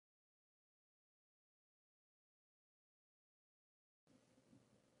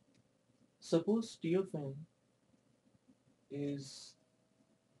Suppose T of n is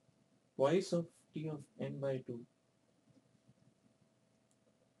twice of T of n by 2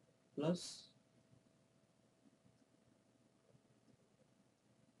 plus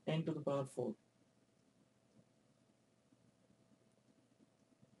n to the power 4.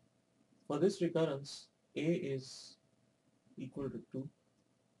 For this recurrence, a is equal to 2.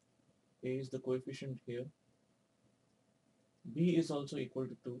 A is the coefficient here. B is also equal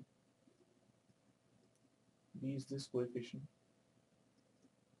to 2. B is this coefficient.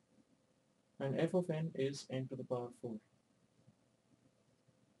 And f of n is n to the power 4.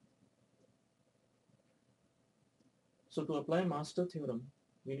 So to apply master theorem,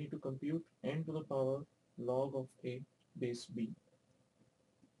 we need to compute n to the power log of a base b.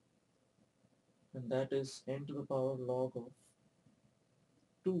 And that is n to the power log of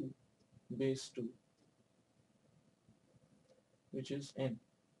 2 base 2, which is n,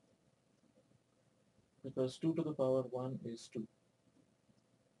 because 2 to the power 1 is 2.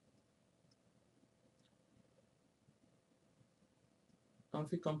 Now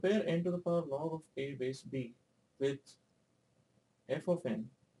if we compare n to the power log of a base b with f of n,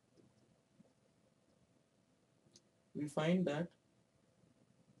 we find that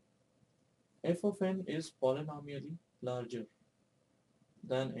f of n is polynomially larger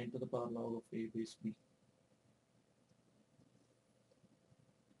than n to the power log of a base b.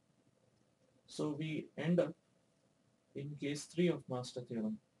 So we end up in case 3 of master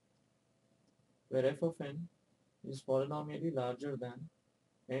theorem, where f of n is polynomially larger than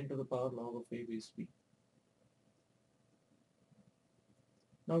n to the power log of a base b.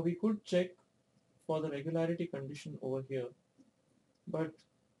 Now we could check for the regularity condition over here, but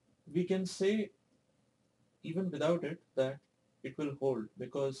we can say even without it that it will hold,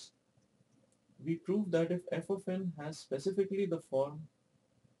 because we proved that if f of n has specifically the form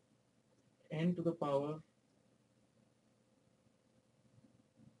n to the power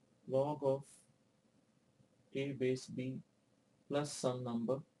log of a base b plus some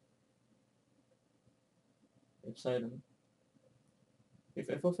number epsilon, if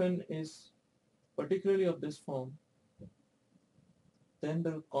f of n is particularly of this form, then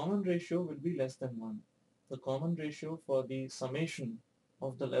the common ratio will be less than 1. The common ratio for the summation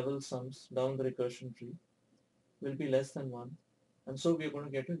of the level sums down the recursion tree will be less than 1, and so we are going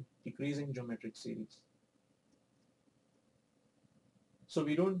to get a decreasing geometric series. So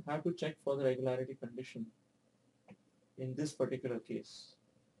we don't have to check for the regularity condition in this particular case.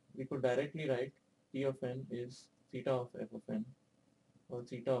 We could directly write T of n is theta of f of n, or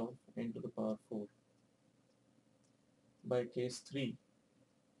theta of n to the power 4 by case 3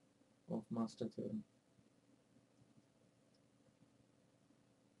 of master theorem.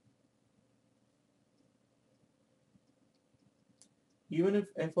 Even if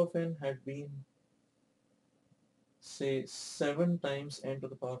f of n had been, say, 7 times n to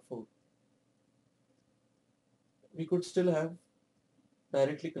the power 4, we could still have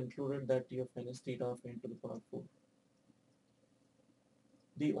directly concluded that T of n is theta of n to the power 4.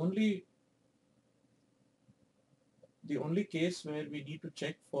 The only case where we need to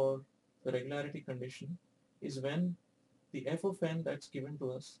check for the regularity condition is when the f of n that's given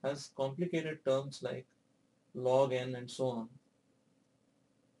to us has complicated terms like log n and so on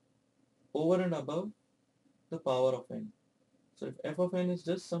over and above the power of n. So if f of n is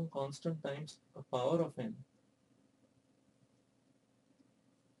just some constant times a power of n,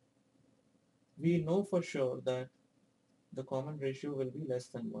 we know for sure that the common ratio will be less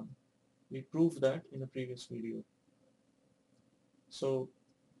than 1. We proved that in a previous video. So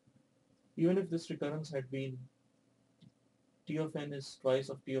even if this recurrence had been T of n is twice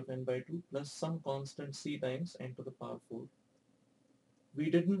of T of n by 2 plus some constant c times n to the power 4, we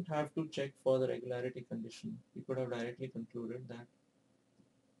didn't have to check for the regularity condition. We could have directly concluded that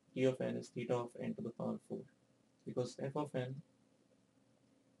T of n is theta of n to the power 4, because f of n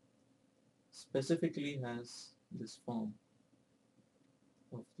specifically has this form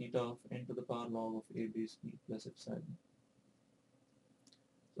of theta of n to the power log of a base b plus epsilon.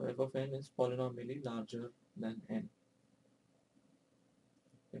 So f of n is polynomially larger than n.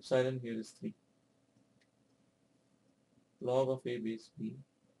 Epsilon here is 3. Log of a base b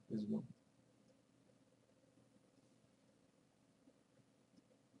is 1.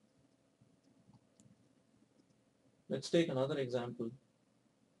 Let's take another example.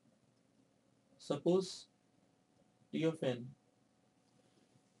 Suppose T of n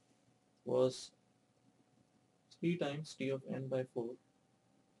was 3 times T of n by 4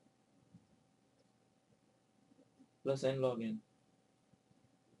 plus n log n.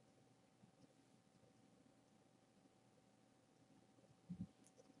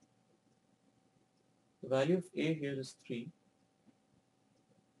 value of a here is 3,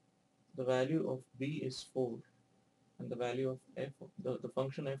 the value of b is 4, and the value of the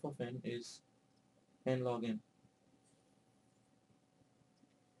function f of n is n log n.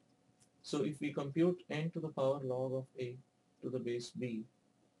 So if we compute n to the power log of a to the base b,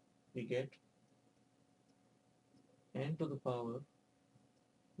 we get n to the power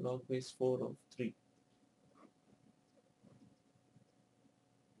log base 4 of 3.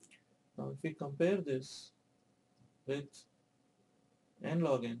 Now if we compare this with n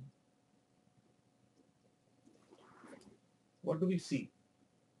log n, what do we see?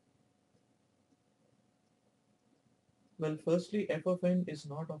 Well, firstly, f of n is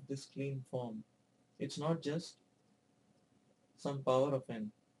not of this clean form. It's not just some power of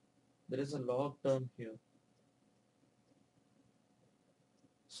n. There is a log term here.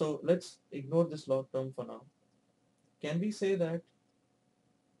 So let's ignore this log term for now. Can we say that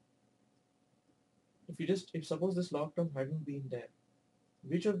if suppose this log term hadn't been there,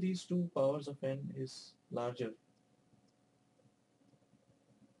 which of these two powers of n is larger?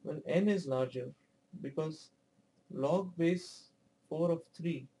 Well, n is larger because log base 4 of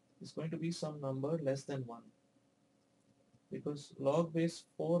 3 is going to be some number less than 1, because log base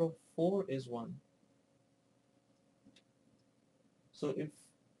 4 of 4 is 1. So if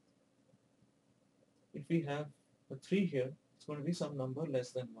we have a 3 here, it's going to be some number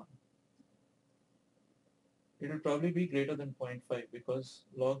less than 1. It will probably be greater than 0.5 because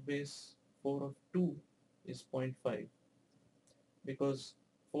log base 4 of 2 is 0.5, because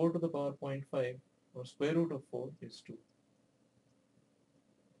 4 to the power 0.5 or square root of 4 is 2.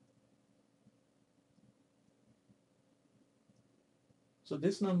 So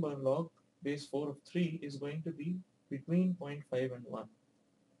this number log base 4 of 3 is going to be between 0.5 and 1.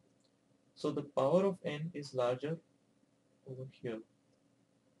 So the power of n is larger over here.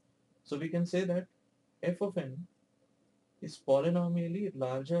 So we can say that f of n is polynomially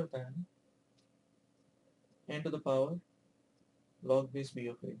larger than n to the power log base b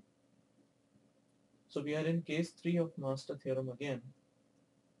of a. So we are in case 3 of master theorem again.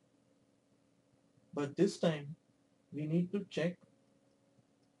 But this time we need to check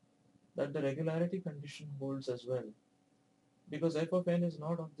that the regularity condition holds as well, because f of n is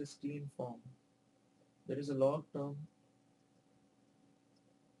not of this clean form. There is a log term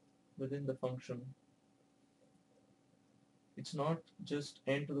within the function. It's not just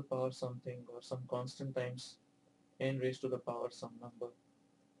n to the power something or some constant times n raised to the power some number,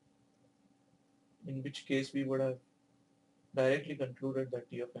 in which case we would have directly concluded that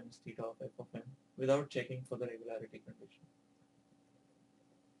t of n is theta of f of n without checking for the regularity condition.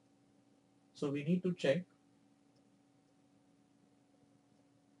 So we need to check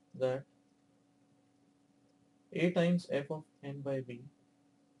that a times f of n by b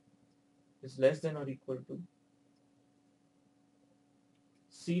is less than or equal to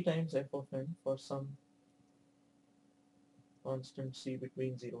c times f of n for some constant c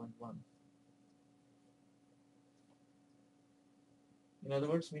between 0 and 1. In other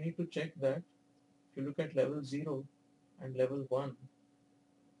words, we need to check that if you look at level 0 and level 1,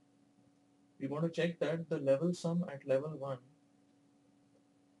 we want to check that the level sum at level 1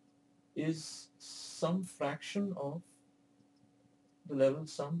 is some fraction of the level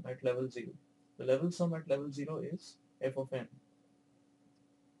sum at level 0. The level sum at level 0 is f of n.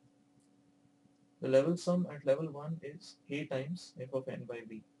 The level sum at level 1 is a times f of n by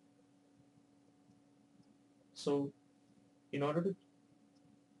b. So in order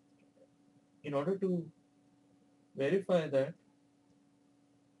to verify that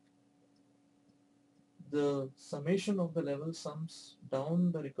the summation of the level sums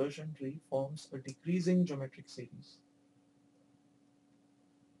down the recursion tree forms a decreasing geometric series,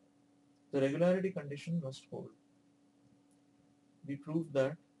 the regularity condition must hold. We proved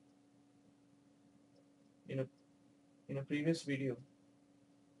that in a previous video.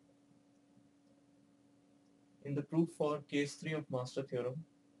 In the proof for case 3 of master theorem,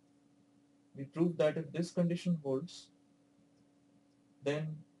 we proved that if this condition holds,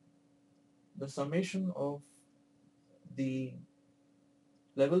 then the summation of the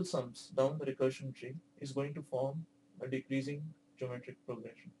level sums down the recursion tree is going to form a decreasing geometric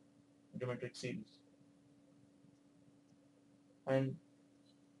progression, geometric series. And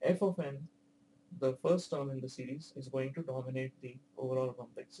f of n, the first term in the series, is going to dominate the overall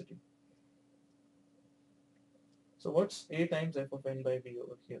complexity. So what's a times f of n by b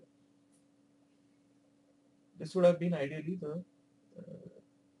over here? This would have been ideally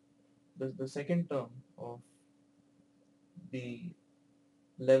the second term of the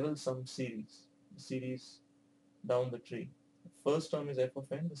level sum series, the series down the tree, first term is f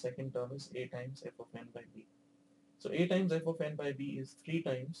of n, the second term is a times f of n by b. So a times f of n by b is 3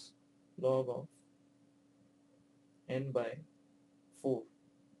 times log of n by 4.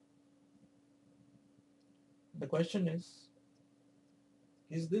 The question is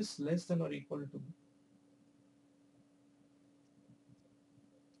this less than or equal to?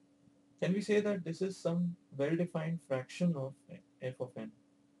 Can we say that this is some well-defined fraction of f of n?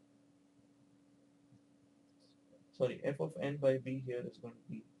 Sorry, f of n by b here is going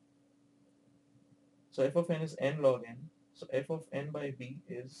to be, so f of n is n log n, so f of n by b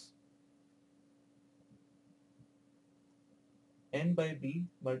is n by b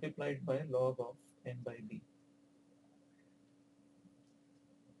multiplied by log of n by b.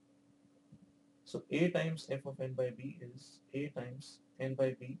 So a times f of n by b is a times n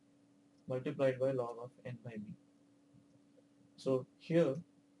by b multiplied by log of n by b. So here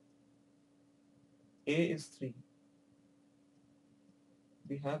a is 3.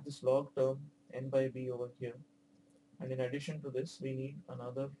 We have this log term n by b over here, and in addition to this we need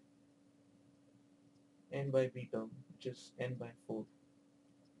another n by b term, which is n by 4.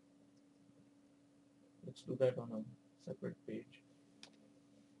 Let's do that on a separate page.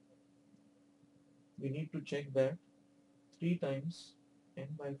 We need to check that 3 times n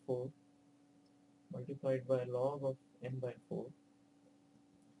by 4 multiplied by log of n by 4,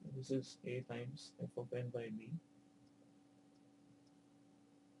 this is a times f of n by b,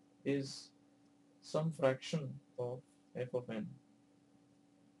 is some fraction of f of n.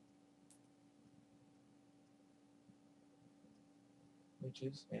 Which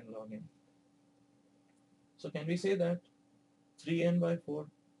is n log n. So can we say that 3n by 4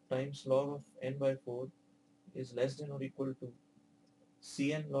 times log of n by 4 is less than or equal to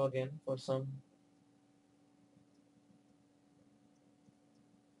cn log n for some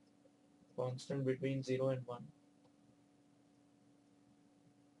constant between 0 and 1?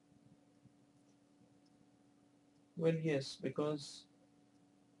 Well, yes, because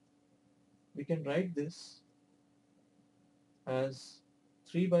we can write this as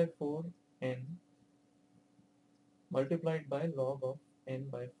 3 by 4 n multiplied by log of n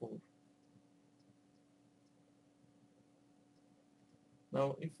by 4.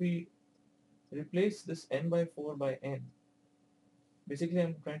 Now, if we replace this n by 4 by n, basically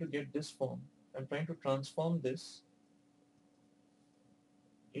I'm trying to get this form. I'm trying to transform this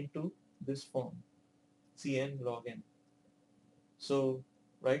into this form, cn log n. So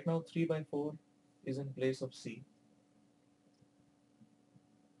right now 3 by 4 is in place of c,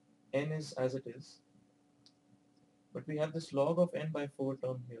 n is as it is, but we have this log of n by 4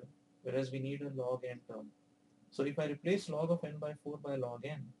 term here, whereas we need a log n term. So if I replace log of n by 4 by log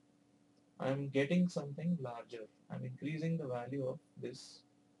n, I'm getting something larger. I'm increasing the value of this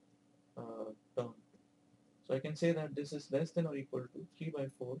term. So I can say that this is less than or equal to 3 by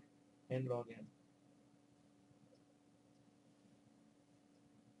 4 n log n.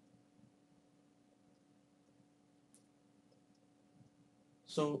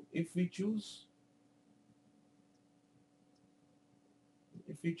 So if we choose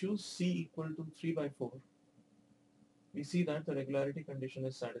c equal to 3 by 4, we see that the regularity condition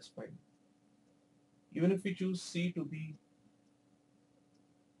is satisfied. Even if we choose c to be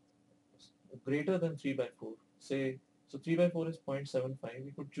greater than 3 by 4, say, so 3 by 4 is 0.75,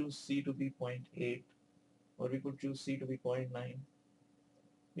 we could choose c to be 0.8, or we could choose c to be 0.9.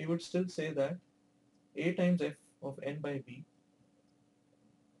 We would still say that a times f of n by b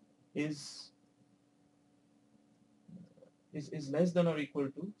is less than or equal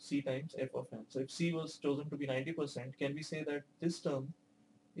to c times f of n. So if c was chosen to be 90%, can we say that this term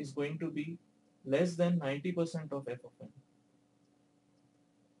is going to be less than 90% of f of n?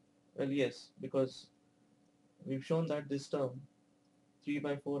 Well, yes, because we've shown that this term 3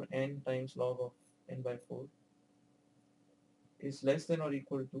 by 4 n times log of n by 4 is less than or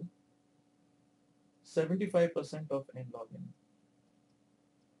equal to 75% of n log n.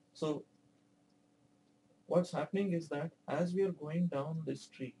 So what's happening is that as we are going down this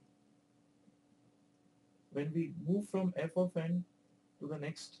tree, when we move from f of n to the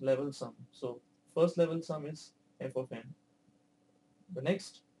next level sum, so first level sum is f of n, the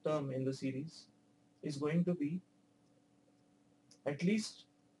next term in the series is going to be at least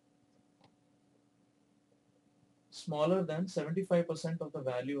smaller than 75% of the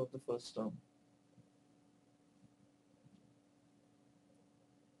value of the first term.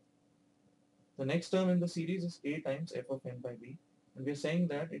 The next term in the series is a times f of n by b, and we are saying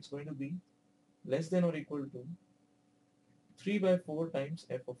that it's going to be less than or equal to 3 by 4 times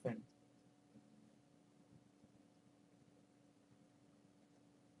f of n.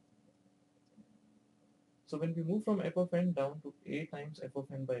 So when we move from f of n down to a times f of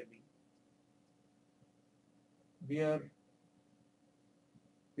n by b, we are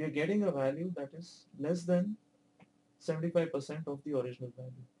getting a value that is less than 75% of the original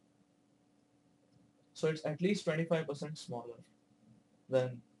value. So it's at least 25% smaller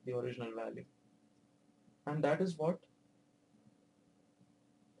than the original value. And that is what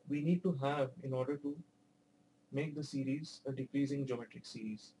we need to have in order to make the series a decreasing geometric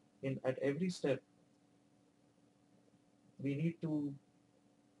series. At every step, we need to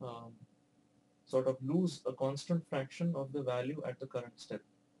um, sort of lose a constant fraction of the value at the current step.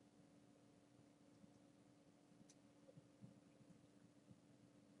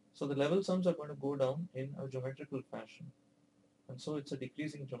 So the level sums are going to go down in a geometrical fashion. And so it's a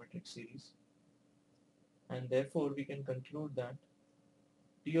decreasing geometric series. And therefore, we can conclude that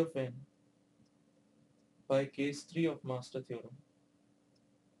T of n by case 3 of master theorem,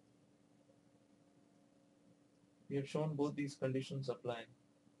 we have shown both these conditions apply.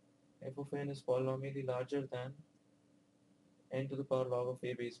 F of n is polynomially larger than n to the power log of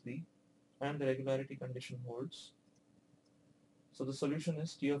a base b, and the regularity condition holds. So the solution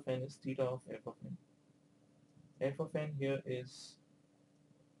is T of n is theta of f of n. F of n here is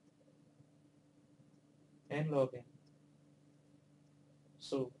n log n.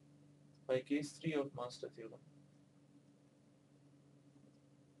 So by case 3 of master theorem,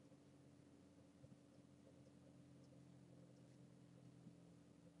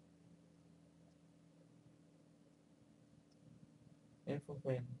 f of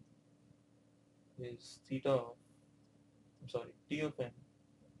n is theta of, T of n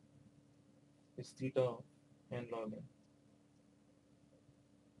is theta of n log n.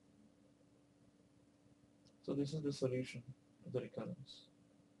 So this is the solution to the recurrence,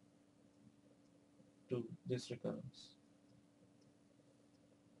 to this recurrence.